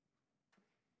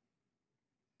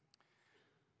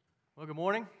Well, good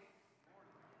morning.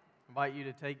 I invite you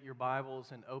to take your Bibles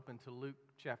and open to Luke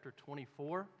chapter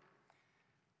 24.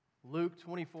 Luke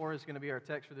 24 is going to be our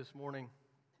text for this morning.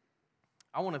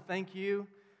 I want to thank you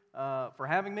for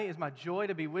having me. It's my joy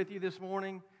to be with you this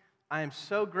morning. I am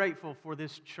so grateful for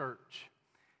this church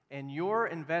and your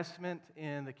investment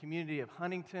in the community of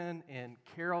Huntington and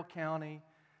Carroll County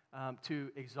to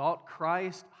exalt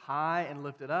Christ high and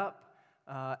lift it up.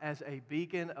 As a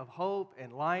beacon of hope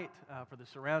and light for the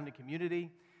surrounding community.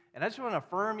 And I just want to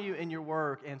affirm you in your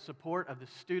work and support of the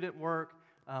student work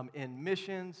in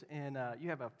missions. And you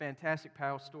have a fantastic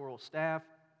pastoral staff.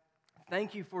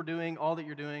 Thank you for doing all that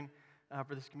you're doing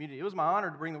for this community. It was my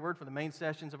honor to bring the word for the main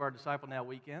sessions of our Disciple Now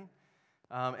weekend.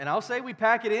 And I'll say we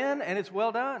pack it in, and it's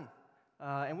well done.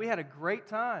 And we had a great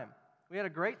time.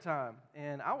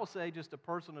 And I will say just a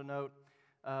personal note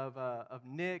of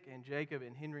Nick and Jacob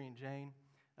and Henry and Jane.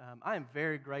 I am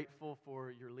very grateful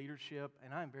for your leadership,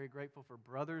 and I am very grateful for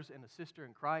brothers and a sister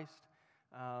in Christ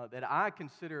that I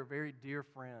consider very dear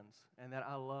friends and that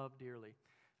I love dearly.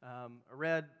 I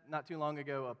read not too long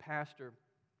ago a pastor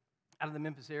out of the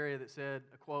Memphis area that said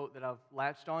a quote that I've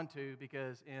latched onto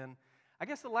because in, I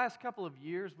guess, the last couple of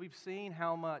years, we've seen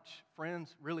how much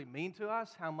friends really mean to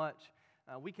us, how much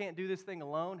we can't do this thing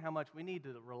alone, how much we need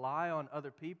to rely on other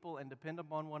people and depend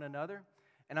upon one another.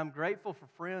 And I'm grateful for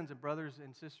friends and brothers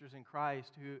and sisters in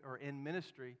Christ who are in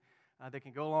ministry that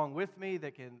can go along with me,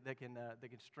 that can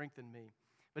strengthen me.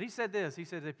 But he said this, he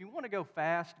says, if you want to go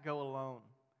fast, go alone.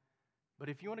 But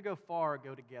if you want to go far,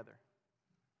 go together.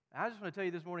 And I just want to tell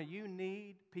you this morning, you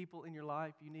need people in your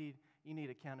life. You need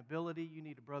accountability. You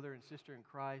need a brother and sister in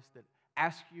Christ that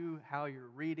ask you how your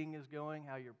reading is going,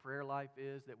 how your prayer life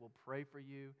is, that will pray for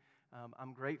you.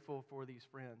 I'm grateful for these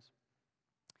friends.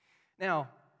 Now,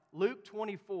 Luke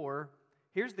 24,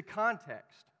 here's the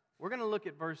context. We're going to look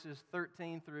at verses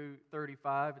 13 through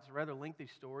 35. It's a rather lengthy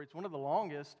story. It's one of the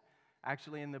longest,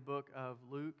 actually, in the book of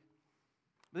Luke.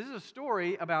 This is a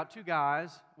story about two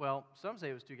guys. Well, some say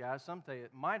it was two guys. Some say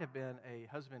it might have been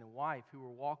a husband and wife who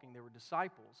were walking. They were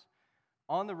disciples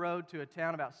on the road to a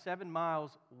town about 7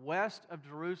 miles west of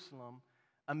Jerusalem,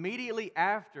 immediately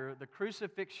after the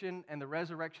crucifixion and the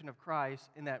resurrection of Christ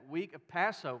in that week of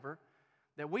Passover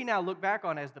that we now look back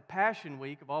on as the Passion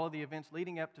Week of all of the events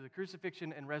leading up to the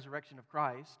crucifixion and resurrection of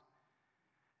Christ.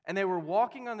 And they were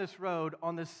walking on this road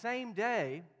on the same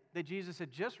day that Jesus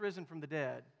had just risen from the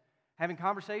dead, having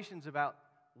conversations about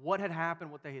what had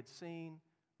happened, what they had seen,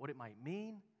 what it might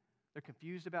mean. They're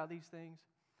confused about these things.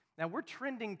 Now, we're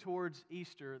trending towards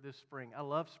Easter this spring. I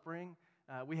love spring.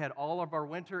 We had all of our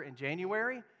winter in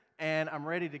January, and I'm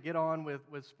ready to get on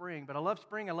with spring. But I love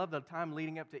spring. I love the time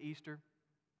leading up to Easter.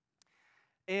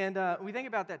 And we think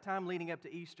about that time leading up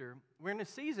to Easter. We're in a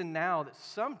season now that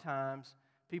sometimes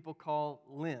people call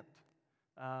Lent.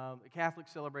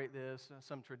 Catholics celebrate this,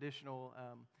 some traditional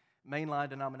mainline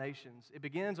denominations. It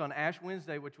begins on Ash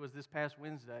Wednesday, which was this past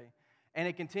Wednesday, and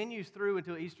it continues through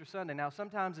until Easter Sunday. Now,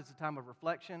 sometimes it's a time of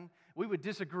reflection. We would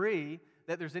disagree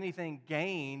that there's anything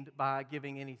gained by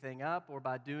giving anything up or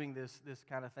by doing this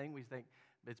kind of thing. We think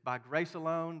it's by grace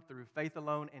alone, through faith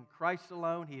alone, in Christ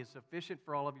alone. He is sufficient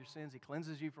for all of your sins. He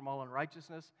cleanses you from all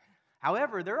unrighteousness.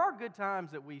 However, there are good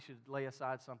times that we should lay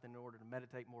aside something in order to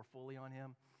meditate more fully on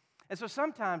Him. And so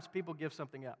sometimes people give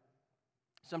something up.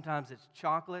 Sometimes it's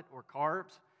chocolate or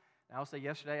carbs. And I'll say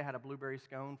yesterday I had a blueberry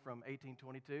scone from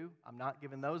 1822. I'm not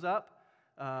giving those up.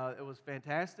 It was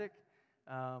fantastic.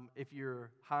 If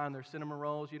you're high on their cinnamon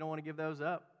rolls, you don't want to give those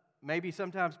up. Maybe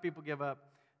sometimes people give up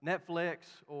Netflix,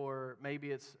 or maybe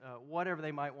it's whatever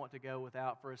they might want to go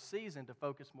without for a season to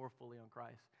focus more fully on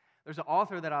Christ. There's an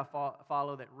author that I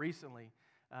follow that recently,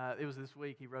 it was this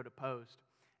week, he wrote a post.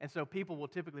 And so people will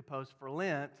typically post, for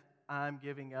Lent, I'm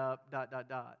giving up, ...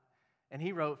 And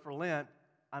he wrote, for Lent,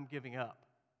 I'm giving up,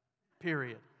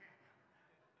 period.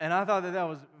 And I thought that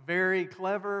was a very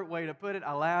clever way to put it.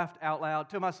 I laughed out loud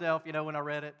to myself, when I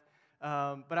read it.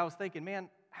 But I was thinking, man,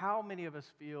 how many of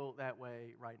us feel that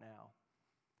way right now?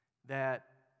 That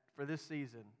for this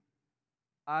season,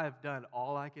 I've done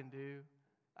all I can do.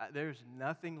 There's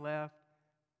nothing left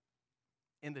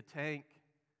in the tank,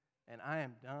 and I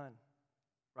am done,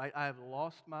 right? I have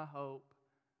lost my hope.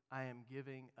 I am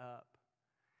giving up.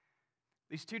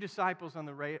 These two disciples on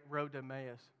the road to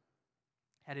Emmaus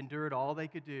had endured all they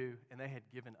could do, and they had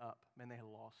given up. Man, they had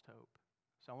lost hope.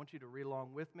 So I want you to read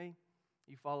along with me.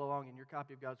 You follow along in your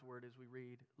copy of God's Word as we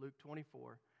read Luke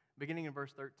 24, beginning in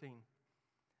verse 13.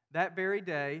 That very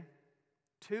day,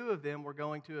 two of them were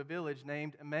going to a village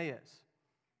named Emmaus,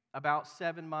 about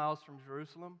 7 miles from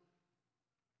Jerusalem.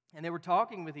 And they were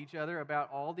talking with each other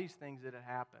about all these things that had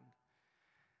happened.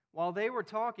 While they were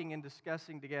talking and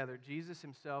discussing together, Jesus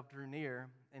himself drew near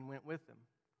and went with them.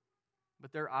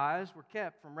 But their eyes were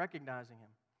kept from recognizing him.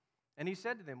 And he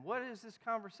said to them, "What is this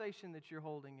conversation that you're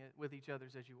holding with each other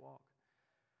as you walk?"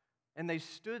 And they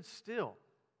stood still,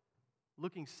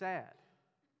 looking sad.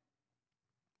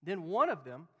 Then one of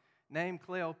them, named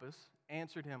Cleopas,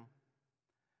 answered him,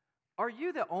 "Are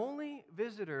you the only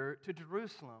visitor to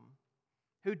Jerusalem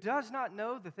who does not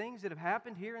know the things that have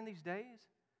happened here in these days?"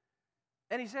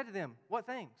 And he said to them, "What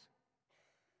things?"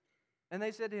 And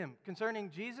they said to him, "Concerning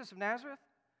Jesus of Nazareth,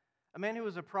 a man who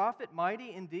was a prophet,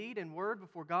 mighty in deed and word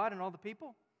before God and all the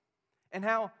people, and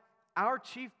how our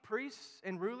chief priests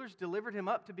and rulers delivered him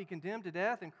up to be condemned to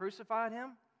death and crucified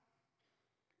him.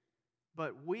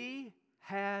 But we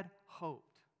had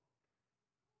hoped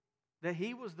that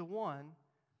he was the one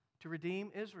to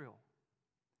redeem Israel."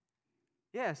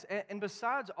 Yes, and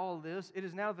besides all this, it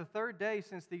is now the third day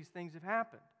since these things have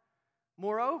happened.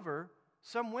 Moreover,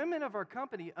 some women of our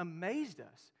company amazed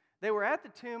us. They were at the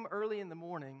tomb early in the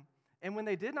morning, and when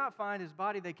they did not find his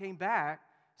body, they came back,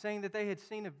 saying that they had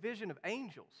seen a vision of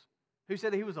angels who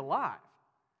said that he was alive.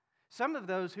 Some of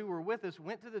those who were with us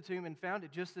went to the tomb and found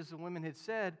it just as the women had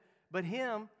said, but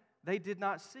him they did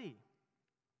not see.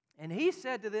 And he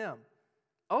said to them,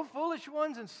 "O foolish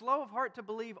ones and slow of heart to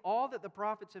believe all that the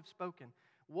prophets have spoken,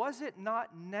 was it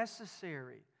not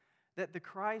necessary that the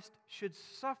Christ should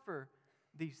suffer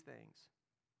these things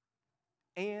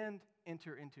and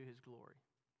enter into his glory?"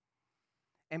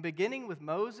 And beginning with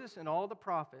Moses and all the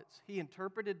prophets, he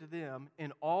interpreted to them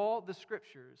in all the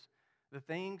scriptures the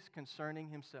things concerning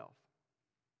himself.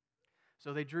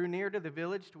 So they drew near to the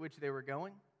village to which they were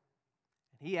going,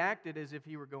 and he acted as if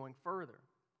he were going further.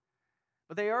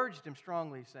 But they urged him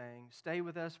strongly, saying, "Stay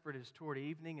with us, for it is toward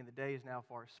evening, and the day is now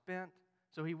far spent."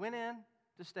 So he went in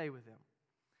to stay with them.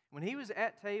 When he was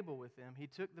at table with them, he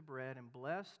took the bread and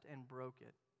blessed and broke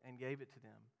it and gave it to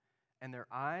them. And their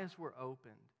eyes were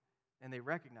opened, and they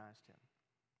recognized him.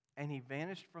 And he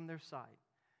vanished from their sight.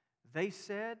 They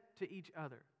said to each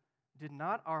other, "Did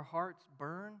not our hearts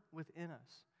burn within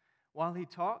us while he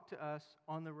talked to us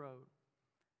on the road,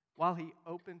 while he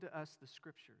opened to us the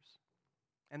Scriptures?"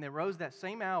 And they rose that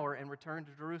same hour and returned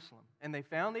to Jerusalem. And they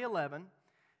found the 11,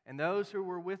 and those who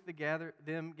were with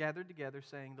them gathered together,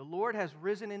 saying, "The Lord has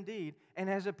risen indeed and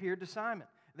has appeared to Simon."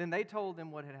 Then they told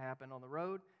them what had happened on the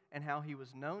road and how he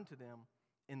was known to them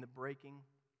in the breaking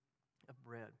of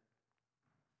bread.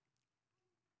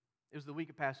 It was the week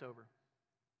of Passover.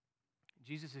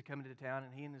 Jesus had come into town,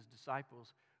 and he and his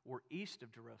disciples were east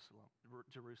of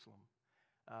Jerusalem.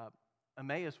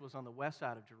 Emmaus was on the west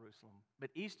side of Jerusalem.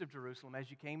 But east of Jerusalem,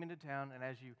 as you came into town and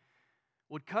as you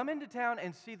would come into town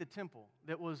and see the temple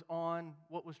that was on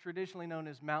what was traditionally known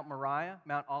as Mount Moriah,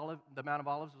 the Mount of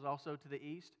Olives was also to the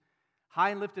east. High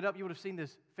and lifted up, you would have seen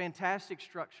this fantastic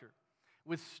structure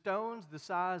with stones the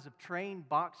size of train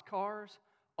boxcars,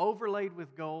 overlaid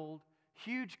with gold,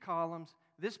 huge columns.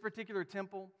 This particular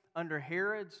temple, under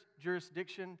Herod's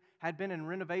jurisdiction, had been in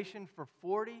renovation for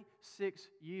 46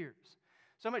 years.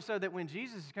 So much so that when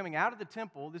Jesus is coming out of the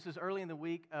temple, this is early in the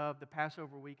week of the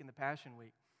Passover week and the Passion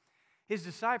week, his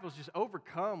disciples, just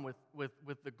overcome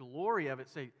with the glory of it,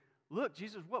 say, "Look,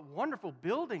 Jesus, what wonderful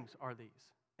buildings are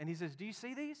these?" And he says, "Do you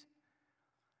see these?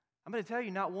 I'm going to tell you,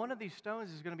 not one of these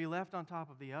stones is going to be left on top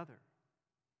of the other."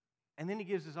 And then he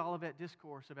gives his Olivet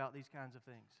discourse about these kinds of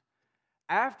things.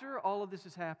 After all of this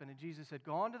has happened and Jesus had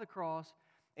gone to the cross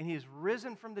and he has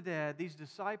risen from the dead, these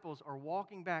disciples are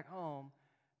walking back home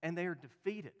and they are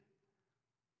defeated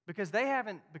because they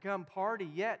haven't become party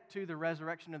yet to the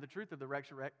resurrection and the truth of the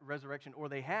resurrection, or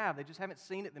they just haven't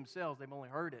seen it themselves, they've only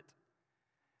heard it.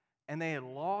 And they had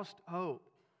lost hope.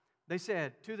 They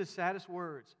said, to the saddest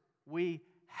words, "We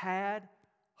had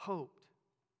hoped."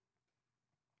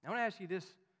 I want to ask you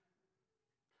this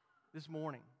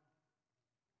morning.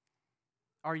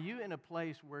 Are you in a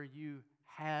place where you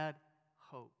had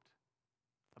hoped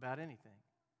about anything?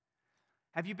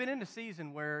 Have you been in a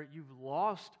season where you've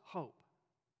lost hope,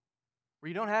 where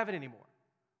you don't have it anymore,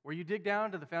 where you dig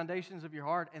down to the foundations of your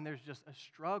heart and there's just a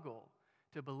struggle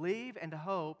to believe and to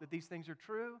hope that these things are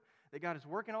true, that God is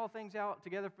working all things out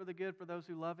together for the good for those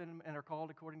who love Him and are called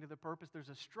according to the purpose? There's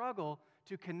a struggle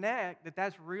to connect that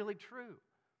that's really true.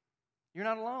 You're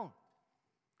not alone.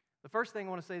 The first thing I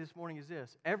want to say this morning is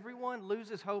this: everyone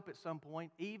loses hope at some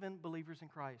point, even believers in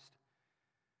Christ.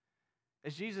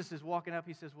 As Jesus is walking up,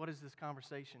 He says, "What is this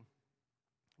conversation?"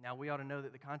 Now, we ought to know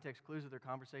that the context clues of their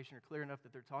conversation are clear enough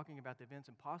that they're talking about the events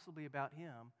and possibly about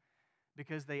Him,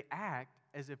 because they act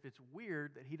as if it's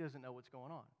weird that He doesn't know what's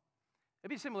going on.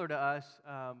 It'd be similar to us.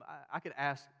 I could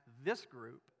ask this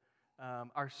group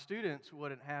our students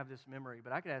wouldn't have this memory,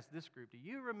 but I could ask this group, do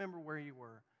you remember where you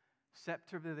were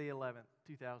September the 11th,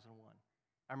 2001?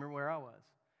 I remember where I was.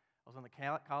 I was on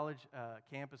the college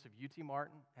campus of UT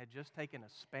Martin, had just taken a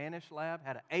Spanish lab,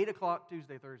 had an 8 o'clock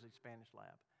Tuesday, Thursday Spanish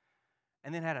lab,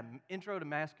 and then had an intro to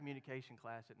mass communication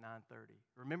class at 9:30.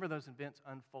 Remember those events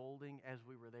unfolding as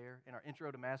we were there? In our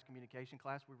intro to mass communication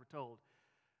class, we were told,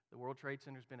 the World Trade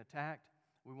Center's been attacked.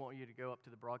 We want you to go up to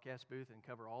the broadcast booth and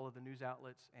cover all of the news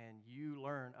outlets, and you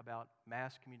learn about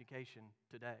mass communication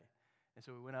today. And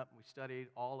so we went up and we studied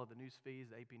all of the news feeds,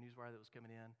 the AP Newswire that was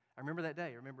coming in. I remember that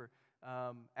day. I remember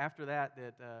after that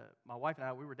my wife and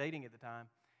I, we were dating at the time.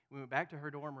 We went back to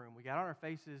her dorm room. We got on our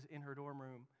faces in her dorm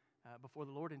room before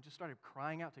the Lord and just started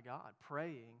crying out to God,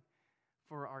 praying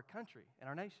for our country and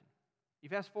our nation. You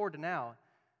fast forward to now,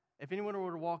 if anyone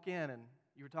were to walk in and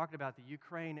you were talking about the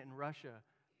Ukraine and Russia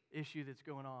issue that's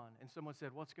going on, and someone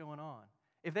said, what's going on?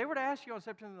 If they were to ask you on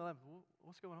September 11th,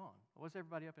 what's going on? What's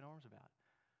everybody up in arms about?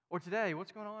 Or today,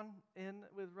 what's going on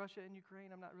with Russia and Ukraine?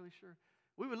 I'm not really sure.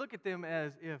 We would look at them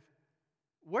as if,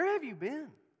 where have you been?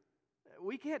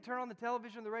 We can't turn on the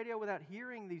television or the radio without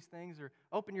hearing these things or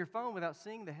open your phone without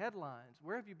seeing the headlines.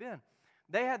 Where have you been?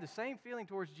 They had the same feeling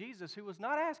towards Jesus, who was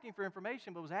not asking for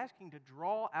information, but was asking to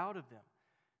draw out of them,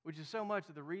 which is so much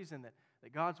of the reason that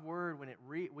God's Word, when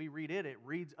we read it, it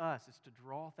reads us. It's to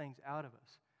draw things out of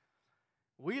us.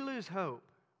 We lose hope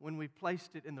when we've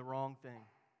placed it in the wrong thing.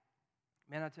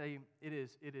 Man, I tell you, it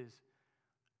is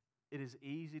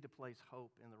easy to place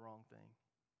hope in the wrong thing.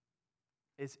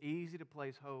 It's easy to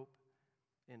place hope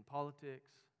in politics.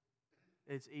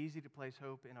 It's easy to place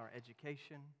hope in our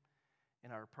education,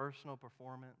 in our personal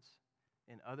performance,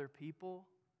 in other people,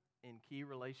 in key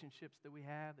relationships that we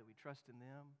have, that we trust in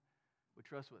them. We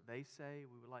trust what they say.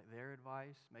 We would like their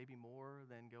advice, maybe more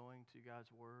than going to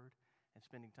God's Word and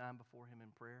spending time before Him in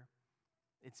prayer.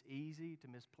 It's easy to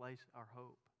misplace our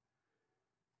hope.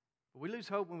 But we lose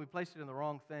hope when we place it in the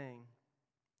wrong thing.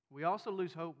 We also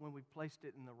lose hope when we placed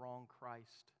it in the wrong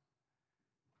Christ.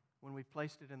 When we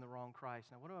placed it in the wrong Christ.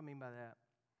 Now, what do I mean by that?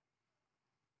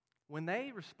 When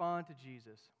they respond to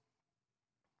Jesus,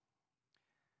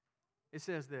 it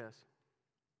says this: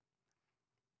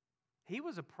 He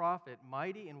was a prophet,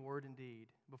 mighty in word and deed,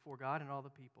 before God and all the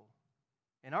people.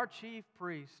 And our chief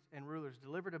priests and rulers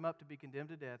delivered Him up to be condemned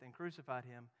to death and crucified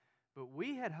Him. But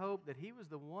we had hoped that He was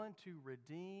the one to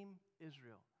redeem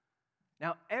Israel.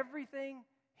 Now, everything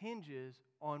hinges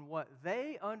on what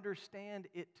they understand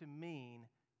it to mean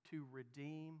to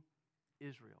redeem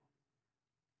Israel.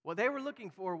 What they were looking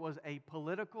for was a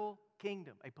political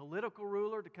kingdom, a political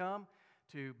ruler to come,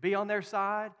 to be on their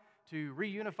side, to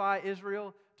reunify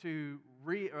Israel, to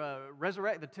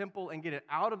resurrect the temple and get it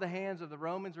out of the hands of the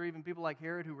Romans, or even people like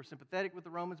Herod who were sympathetic with the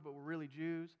Romans but were really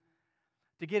Jews,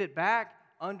 to get it back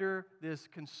under this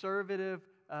conservative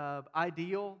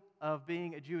ideal of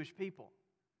being a Jewish people.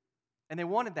 And they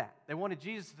wanted that. They wanted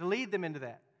Jesus to lead them into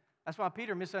that. That's why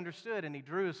Peter misunderstood and he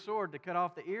drew his sword to cut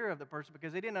off the ear of the person,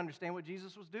 because they didn't understand what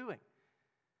Jesus was doing.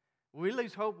 We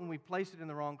lose hope when we place it in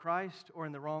the wrong Christ or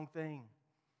in the wrong thing.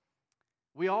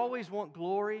 We always want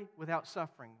glory without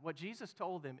suffering. What Jesus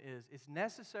told them is it's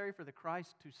necessary for the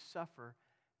Christ to suffer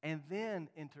and then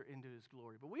enter into His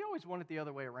glory. But we always want it the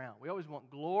other way around. We always want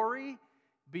glory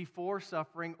before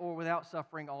suffering or without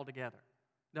suffering altogether,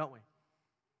 don't we?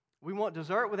 We want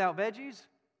dessert without veggies.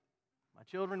 My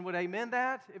children would amen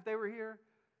that if they were here.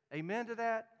 Amen to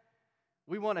that.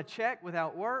 We want a check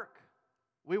without work.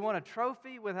 We want a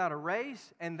trophy without a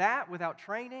race, and that without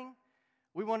training.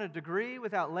 We want a degree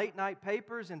without late night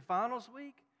papers and finals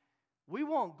week. We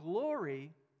want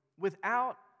glory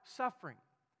without suffering.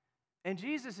 And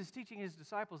Jesus is teaching His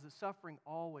disciples that suffering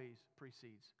always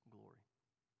precedes glory.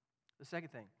 The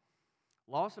second thing,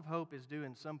 loss of hope is due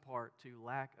in some part to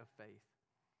lack of faith.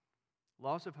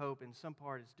 Loss of hope in some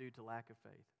part is due to lack of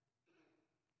faith.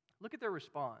 Look at their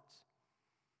response.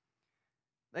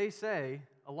 They say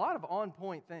a lot of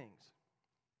on-point things.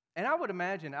 And I would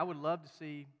imagine, I would love to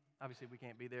see, obviously we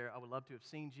can't be there, I would love to have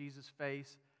seen Jesus'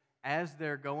 face as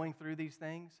they're going through these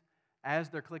things, as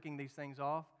they're clicking these things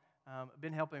off. I've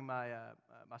been helping my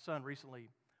son recently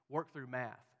work through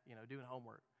math, doing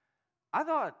homework.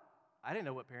 I didn't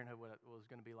know what parenthood was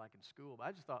going to be like in school, but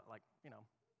I just thought,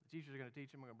 the teachers are going to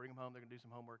teach them, we're going to bring them home, they're going to do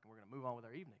some homework, and we're going to move on with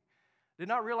our evening. Did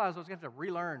not realize I was going to have to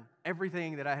relearn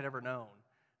everything that I had ever known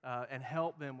and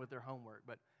help them with their homework.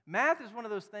 But math is one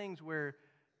of those things where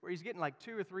he's getting like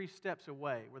 2 or 3 steps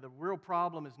away, where the real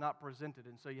problem is not presented.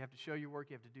 And so you have to show your work,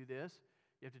 you have to do this,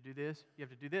 you have to do this, you have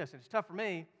to do this. And it's tough for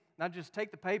me not just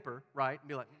take the paper, right, and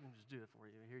be like, let me just do it for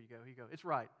you. Here you go, here you go. It's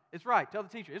right. It's right. Tell the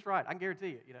teacher, it's right. I can guarantee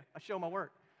it. I show my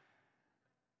work.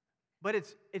 But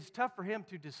it's tough for him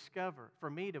to discover, for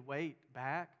me to wait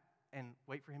back and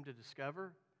wait for him to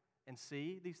discover and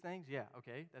see these things. Yeah,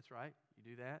 okay, that's right.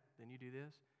 You do that, then you do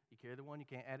this. You carry the one, you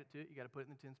can't add it to it. You got to put it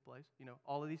in the 10th place. You know,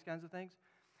 all of these kinds of things.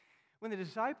 When the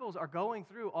disciples are going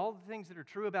through all the things that are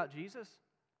true about Jesus,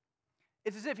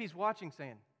 it's as if he's watching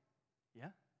saying, yeah,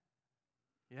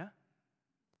 yeah.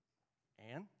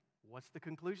 And what's the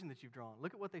conclusion that you've drawn?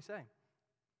 Look at what they say.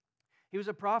 He was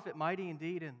a prophet, mighty in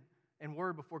deed and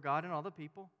word before God and all the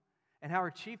people. And how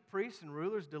our chief priests and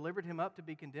rulers delivered him up to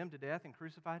be condemned to death and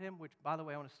crucified him, which, by the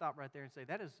way, I want to stop right there and say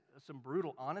that is some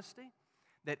brutal honesty,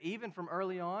 that even from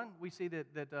early on, we see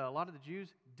that a lot of the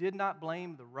Jews did not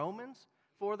blame the Romans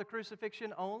for the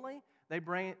crucifixion only. They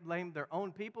blamed their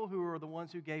own people who were the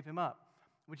ones who gave him up,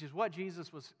 which is what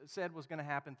Jesus said was going to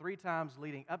happen 3 times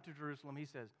leading up to Jerusalem. He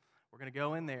says, we're going to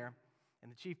go in there,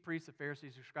 and the chief priests, the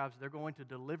Pharisees, the scribes, they're going to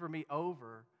deliver me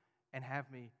over and have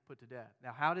me put to death.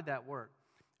 Now, how did that work?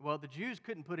 Well, the Jews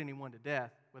couldn't put anyone to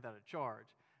death without a charge.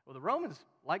 Well, the Romans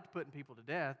liked putting people to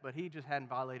death, but he just hadn't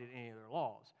violated any of their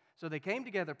laws. So they came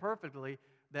together perfectly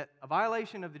that a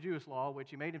violation of the Jewish law,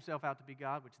 which he made himself out to be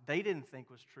God, which they didn't think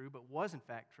was true, but was in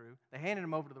fact true, they handed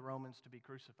him over to the Romans to be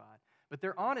crucified. But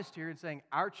they're honest here in saying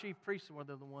our chief priests were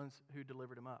the ones who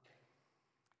delivered him up.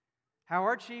 How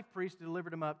our chief priests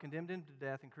delivered him up, condemned him to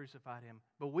death, and crucified him.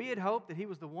 But we had hoped that he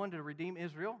was the one to redeem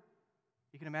Israel.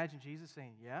 You can imagine Jesus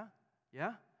saying, yeah,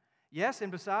 yeah. Yes,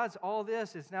 and besides all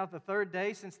this, it's now the 3rd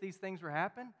day since these things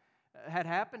had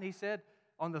happened. He said,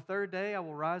 on the 3rd day I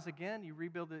will rise again.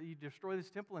 You destroy this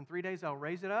temple. In 3 days I'll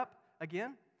raise it up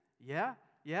again. Yeah,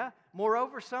 yeah.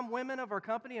 Moreover, some women of our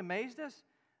company amazed us.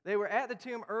 They were at the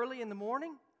tomb early in the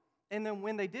morning, and then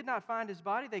when they did not find his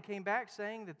body, they came back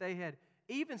saying that they had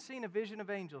even seen a vision of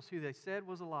angels who they said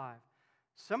was alive.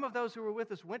 Some of those who were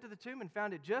with us went to the tomb and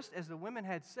found it just as the women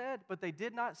had said, but they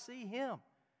did not see him.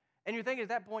 And you're thinking at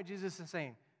that point, Jesus is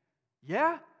saying,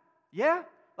 yeah, yeah,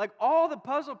 like all the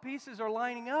puzzle pieces are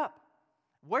lining up.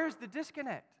 Where's the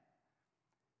disconnect?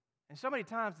 And so many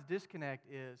times the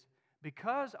disconnect is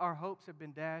because our hopes have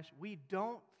been dashed, we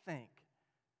don't think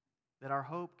that our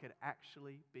hope could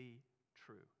actually be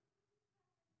true.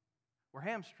 We're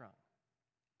hamstrung.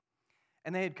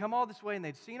 And they had come all this way and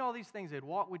they'd seen all these things. They'd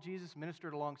walked with Jesus,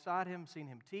 ministered alongside him, seen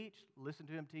him teach, listened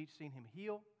to him teach, seen him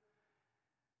heal.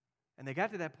 And they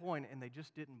got to that point and they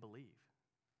just didn't believe.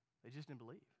 They just didn't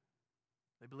believe.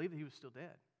 They believed that he was still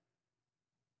dead.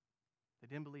 They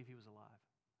didn't believe he was alive.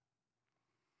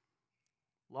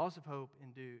 Loss of hope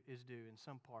is due in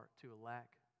some part to a lack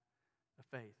of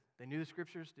faith. They knew the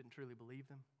scriptures, didn't truly believe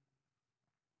them.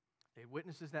 They had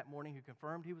witnesses that morning who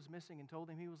confirmed he was missing and told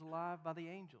him he was alive by the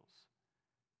angels.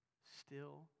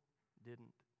 Still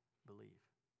didn't believe.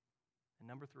 And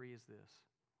number 3 is this.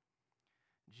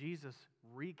 Jesus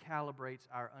recalibrates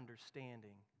our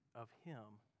understanding of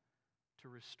him to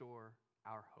restore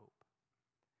our hope.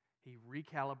 He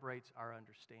recalibrates our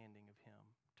understanding of him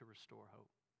to restore hope.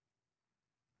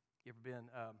 You ever been,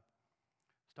 I was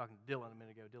talking to Dylan a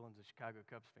minute ago. Dylan's a Chicago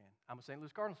Cubs fan. I'm a St.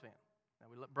 Louis Cardinals fan. Now,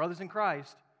 we're brothers in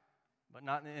Christ, but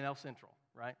not in El Central,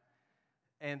 right?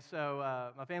 And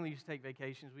so my family used to take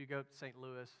vacations. We go up to St.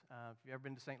 Louis. If you've ever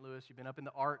been to St. Louis, you've been up in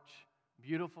the Arch.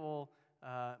 Beautiful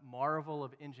marvel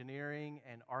of engineering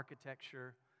and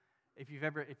architecture. If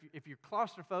you're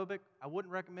claustrophobic, I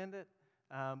wouldn't recommend it.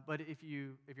 But if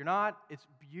you're not, it's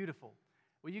beautiful.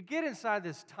 Well, you get inside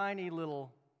this tiny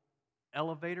little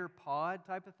elevator pod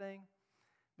type of thing,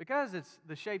 because it's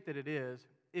the shape that it is.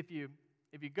 If you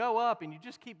go up and you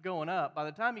just keep going up, by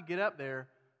the time you get up there,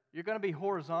 you're going to be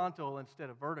horizontal instead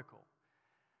of vertical.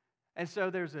 And so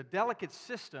there's a delicate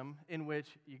system in which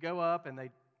you go up and they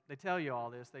tell you all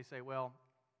this. They say, well,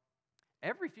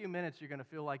 every few minutes you're going to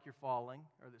feel like you're falling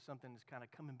or that something is kind of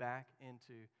coming back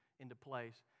into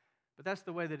place. But that's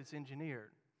the way that it's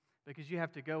engineered, because you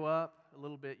have to go up a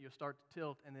little bit, you'll start to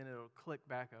tilt, and then it'll click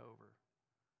back over.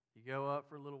 You go up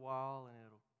for a little while, and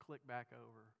it'll click back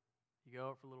over. You go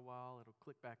up for a little while, it'll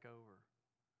click back over.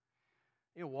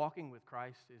 You know, walking with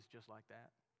Christ is just like that.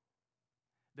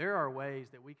 There are ways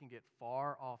that we can get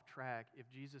far off track if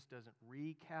Jesus doesn't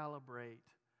recalibrate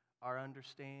our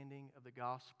understanding of the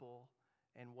gospel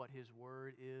and what his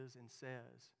word is and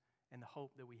says and the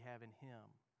hope that we have in him.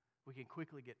 We can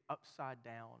quickly get upside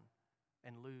down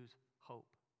and lose hope.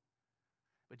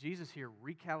 But Jesus here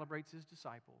recalibrates his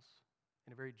disciples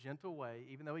in a very gentle way,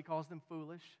 even though he calls them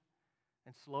foolish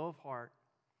and slow of heart.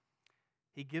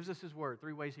 He gives us his word.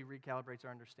 3 ways he recalibrates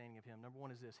our understanding of him. Number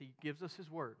 1 is this. He gives us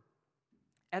his word.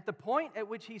 At the point at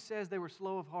which he says they were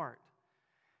slow of heart,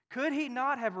 could he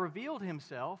not have revealed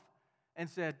himself and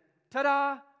said,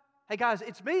 ta-da, hey guys,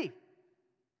 it's me.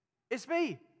 It's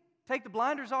me. take the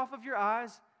blinders off of your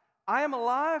eyes. I am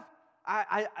alive.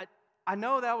 I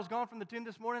know that I was gone from the tomb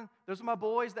this morning. Those are my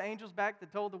boys, the angels back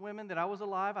that told the women that I was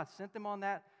alive. I sent them on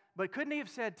that. But couldn't he have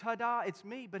said, ta-da, it's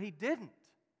me? But he didn't.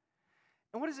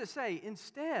 And what does it say?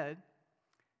 Instead,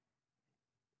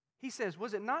 he says,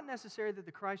 was it not necessary that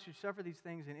the Christ should suffer these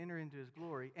things and enter into his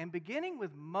glory? And beginning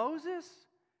with Moses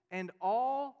and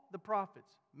all the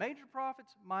prophets, major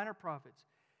prophets, minor prophets,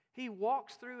 he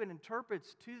walks through and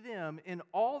interprets to them in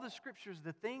all the scriptures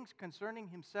the things concerning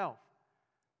himself.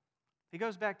 He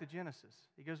goes back to Genesis.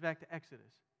 He goes back to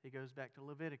Exodus. He goes back to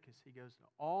Leviticus. He goes to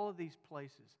all of these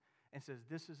places and says,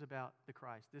 this is about the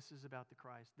Christ. This is about the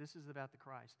Christ. This is about the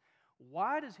Christ.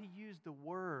 Why does he use the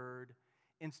word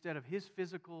instead of his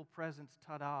physical presence,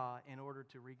 ta-da, in order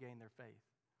to regain their faith?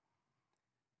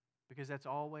 Because that's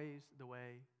always the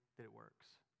way that it works.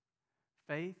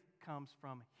 Faith comes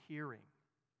from hearing,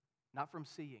 not from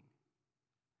seeing.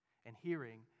 And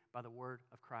hearing by the word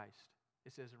of Christ.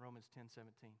 It says in Romans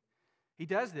 10:17. He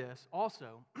does this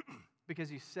also because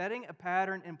he's setting a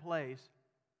pattern in place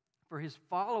for his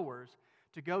followers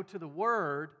to go to the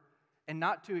Word and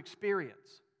not to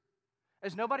experience.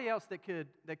 There's nobody else that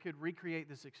could recreate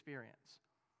this experience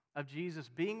of Jesus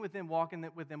being with them, walking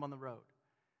with them on the road.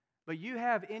 But you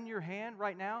have in your hand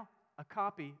right now a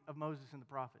copy of Moses and the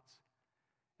prophets.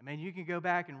 And man, you can go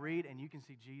back and read and you can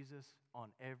see Jesus on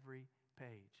every page.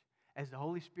 As the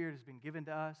Holy Spirit has been given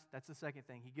to us, that's the second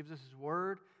thing. He gives us His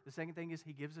Word. The second thing is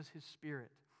He gives us His Spirit.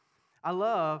 I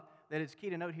love that it's key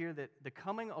to note here that the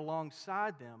coming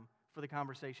alongside them for the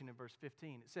conversation in verse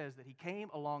 15, it says that He came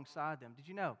alongside them. Did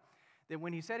you know that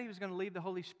when He said He was going to leave the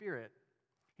Holy Spirit,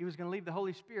 He was going to leave the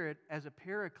Holy Spirit as a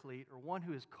paraclete or one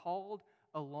who is called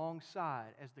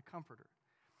alongside as the comforter?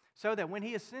 So that when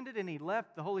He ascended and He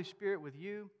left the Holy Spirit with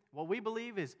you, what we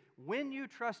believe is when you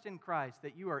trust in Christ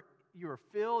that you are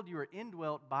filled, you are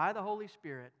indwelt by the Holy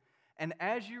Spirit, and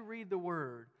as you read the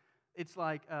Word, it's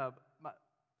like,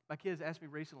 my kids asked me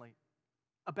recently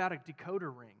about a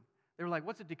decoder ring. They were like,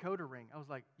 what's a decoder ring? I was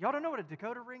like, y'all don't know what a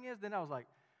decoder ring is? Then I was like,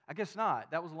 I guess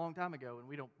not. That was a long time ago, and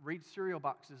we don't read cereal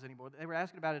boxes anymore. They were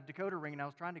asking about a decoder ring, and I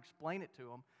was trying to explain it to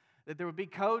them, that there would be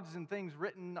codes and things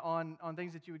written on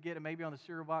things that you would get and maybe on the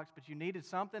cereal box, but you needed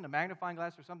something, a magnifying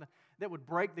glass or something, that would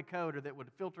break the code or that would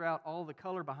filter out all the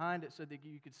color behind it so that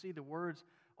you could see the words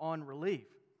on relief.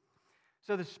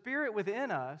 So the Spirit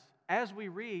within us, as we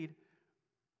read,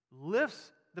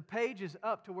 lifts the pages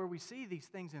up to where we see these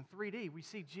things in 3D. We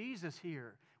see Jesus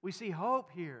here. We see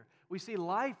hope here. We see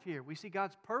life here. We see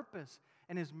God's purpose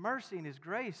and His mercy and His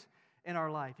grace in our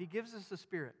life. He gives us the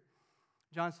Spirit.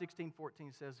 John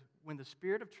 16:14 says, when the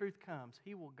Spirit of truth comes,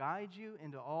 He will guide you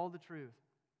into all the truth.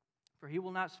 For He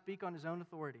will not speak on His own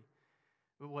authority,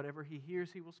 but whatever He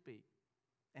hears, He will speak.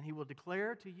 And He will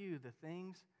declare to you the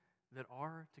things that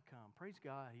are to come. Praise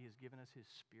God, He has given us His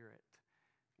Spirit,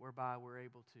 whereby we're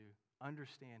able to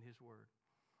understand His Word.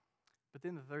 But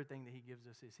then the third thing that He gives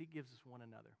us is He gives us one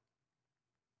another.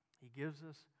 He gives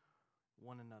us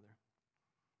one another.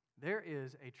 There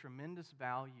is a tremendous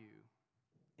value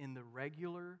in the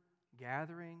regular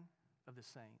gathering of the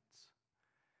saints.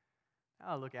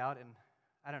 I look out and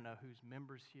I don't know who's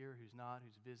members here, who's not,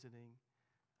 who's visiting.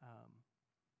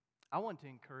 I want to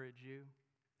encourage you,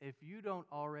 if you don't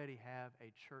already have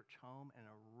a church home and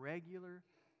a regular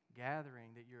gathering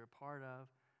that you're a part of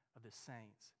the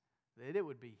saints, that it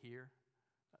would be here.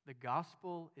 The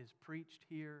gospel is preached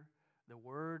here. The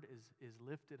word is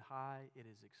lifted high. It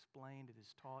is explained. It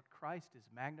is taught. Christ is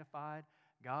magnified.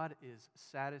 God is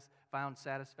found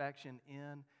satisfaction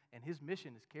in, and His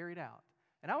mission is carried out.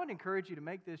 And I would encourage you to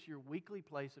make this your weekly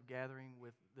place of gathering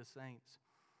with the saints.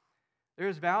 There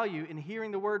is value in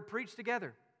hearing the word preached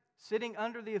together, sitting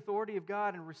under the authority of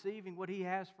God and receiving what He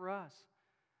has for us.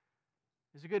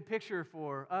 It's a good picture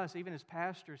for us, even as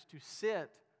pastors, to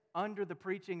sit under the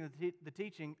preaching, the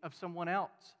teaching of someone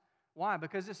else. Why?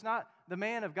 Because it's not the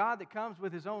man of God that comes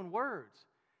with his own words.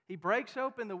 He breaks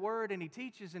open the Word and he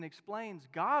teaches and explains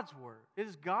God's Word. It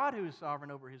is God who is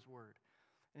sovereign over His Word.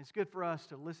 And it's good for us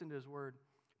to listen to His Word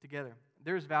together.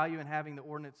 There's value in having the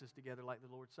ordinances together like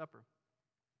the Lord's Supper.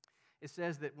 It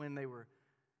says that when they were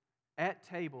at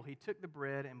table, He took the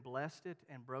bread and blessed it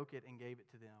and broke it and gave it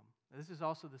to them. Now, this is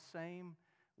also the same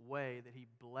way that He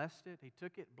blessed it. He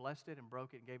took it, blessed it, and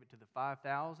broke it and gave it to the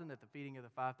 5,000 at the feeding of the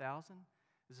 5,000.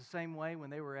 It's the same way when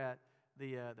they were at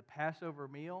the Passover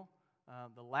meal,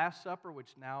 the Last Supper, which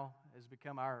now has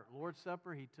become our Lord's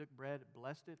Supper. He took bread,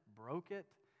 blessed it, broke it,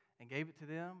 and gave it to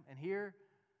them. And here,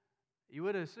 you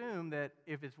would assume that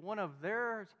if it's one of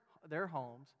their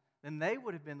homes, then they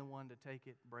would have been the one to take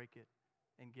it, break it,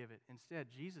 and give it. Instead,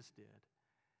 Jesus did.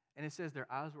 And it says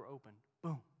their eyes were opened.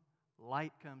 Boom.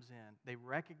 light comes in. They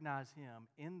recognize him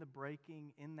in the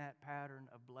breaking, in that pattern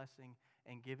of blessing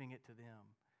and giving it to them.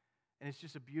 And it's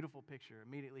just a beautiful picture.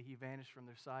 Immediately he vanished from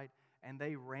their sight, and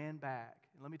they ran back.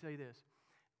 And let me tell you this.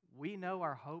 We know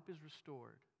our hope is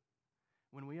restored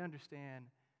when we understand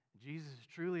Jesus is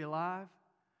truly alive.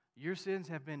 Your sins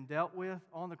have been dealt with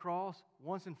on the cross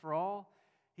once and for all.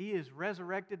 He is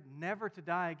resurrected, never to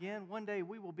die again. One day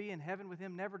we will be in heaven with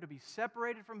him, never to be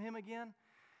separated from him again.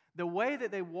 The way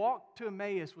that they walked to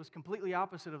Emmaus was completely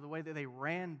opposite of the way that they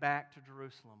ran back to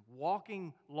Jerusalem.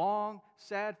 Walking long,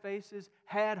 sad faces,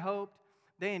 had hoped.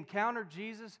 They encountered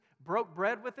Jesus, broke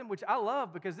bread with him, which I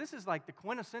love because this is like the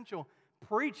quintessential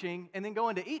preaching and then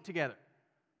going to eat together.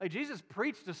 Like Jesus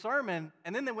preached a sermon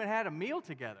and then they went and had a meal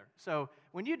together. So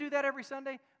when you do that every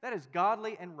Sunday, that is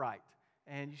godly and right.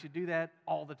 And you should do that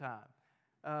all the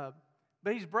time.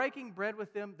 But he's breaking bread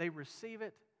with them. They receive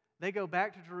it. They go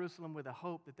back to Jerusalem with a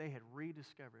hope that they had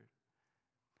rediscovered.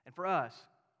 And for us,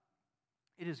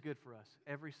 it is good for us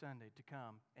every Sunday to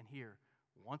come and hear,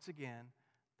 once again,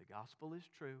 the gospel is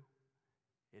true,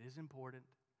 it is important,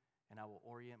 and I will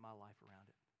orient my life around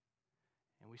it.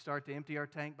 And we start to empty our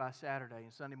tank by Saturday,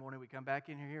 and Sunday morning we come back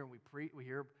in here and we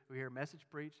hear a message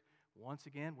preached. Once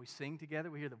again, we sing together.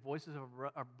 We hear the voices of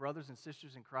our brothers and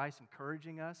sisters in Christ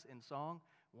encouraging us in song.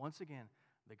 Once again,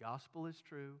 the gospel is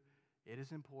true, it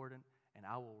is important, and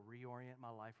I will reorient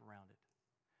my life around it.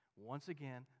 Once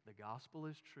again, the gospel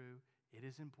is true, it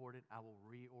is important, I will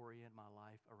reorient my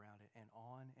life around it, and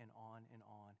on and on and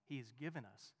on. He has given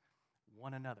us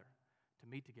one another to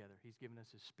meet together. He's given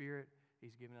us His Spirit,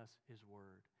 He's given us His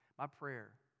Word. My prayer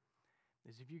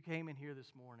is if you came in here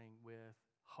this morning with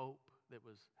hope that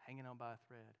was hanging on by a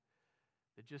thread,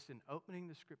 that just in opening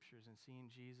the Scriptures and seeing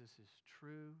Jesus is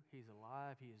true, He's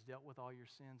alive, He has dealt with all your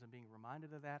sins, and being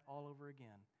reminded of that all over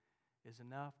again is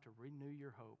enough to renew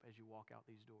your hope as you walk out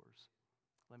these doors.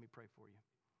 Let me pray for you.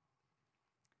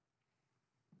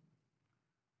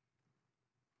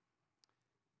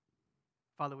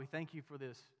 Father, we thank you for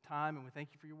this time, and we thank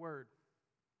you for your word.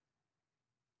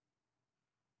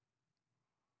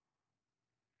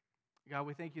 God,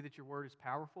 we thank you that your word is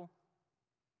powerful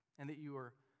and that you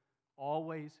are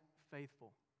always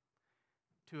faithful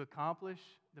to accomplish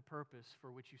the purpose for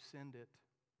which you send it.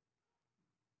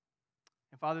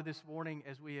 And Father, this morning,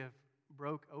 as we have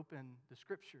broke open the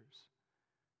Scriptures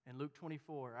in Luke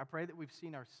 24, I pray that we've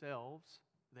seen ourselves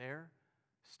there,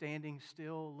 standing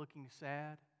still, looking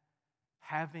sad,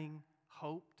 having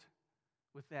hoped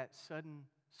with that sudden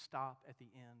stop at the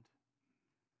end.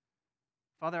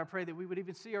 Father, I pray that we would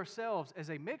even see ourselves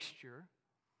as a mixture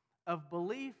of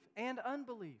belief and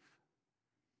unbelief.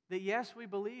 That yes, we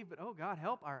believe, but oh God,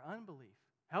 help our unbelief.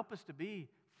 Help us to be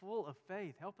full of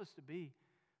faith. Help us to be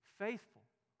faithful.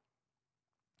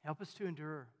 Help us to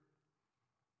endure.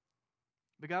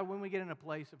 But God, when we get in a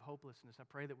place of hopelessness, I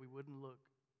pray that we wouldn't look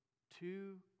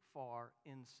too far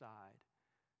inside,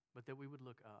 but that we would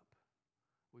look up.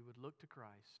 We would look to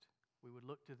Christ. We would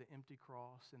look to the empty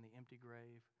cross and the empty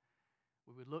grave.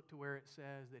 We would look to where it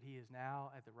says that He is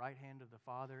now at the right hand of the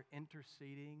Father,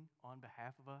 interceding on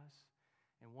behalf of us.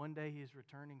 And one day He is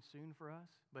returning soon for us.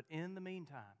 But in the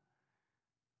meantime,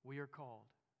 we are called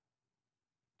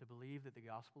to believe that the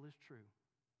gospel is true.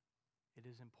 It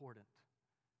is important.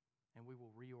 And we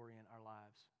will reorient our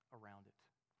lives around it.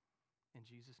 In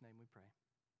Jesus' name we pray.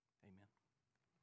 Amen.